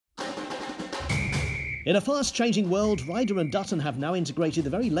In a fast-changing world, Ryder Dutton have now integrated the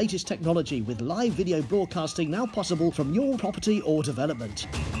very latest technology, with live video broadcasting now possible from your property or development.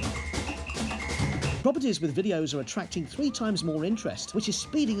 Properties with videos are attracting 3 times more interest, which is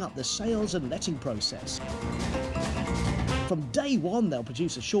speeding up the sales and letting process. From day one, they'll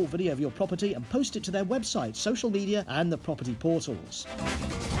produce a short video of your property and post it to their website, social media and the property portals.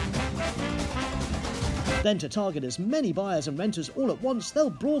 Then, to target as many buyers and renters all at once,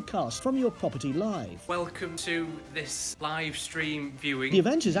 they'll broadcast from your property live. Welcome to this live stream viewing. The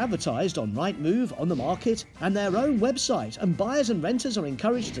event is advertised on Rightmove, On the Market and their own website, and buyers and renters are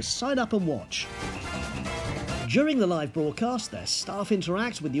encouraged to sign up and watch. During the live broadcast, their staff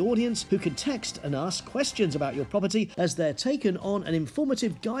interact with the audience, who can text and ask questions about your property as they're taken on an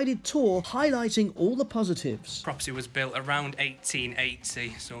informative guided tour highlighting all the positives. Property was built around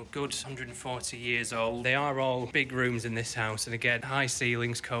 1880, so a good 140 years old. They are all big rooms in this house, and again, high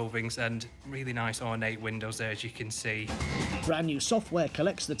ceilings, covings and really nice ornate windows there, as you can see. Brand new software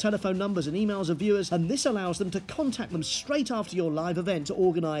collects the telephone numbers and emails of viewers, and this allows them to contact them straight after your live event to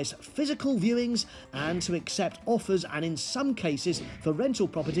organise physical viewings and to accept offers, and in some cases for rental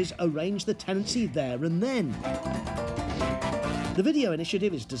properties arrange the tenancy there and then. The video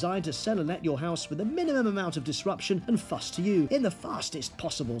initiative is designed to sell and let your house with the minimum amount of disruption and fuss to you in the fastest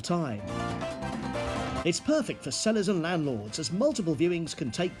possible time. It's perfect for sellers and landlords, as multiple viewings can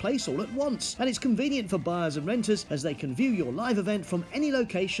take place all at once, and it's convenient for buyers and renters as they can view your live event from any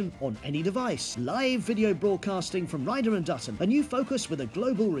location on any device. Live video broadcasting from Ryder and Dutton, a new focus with a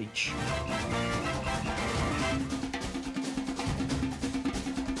global reach.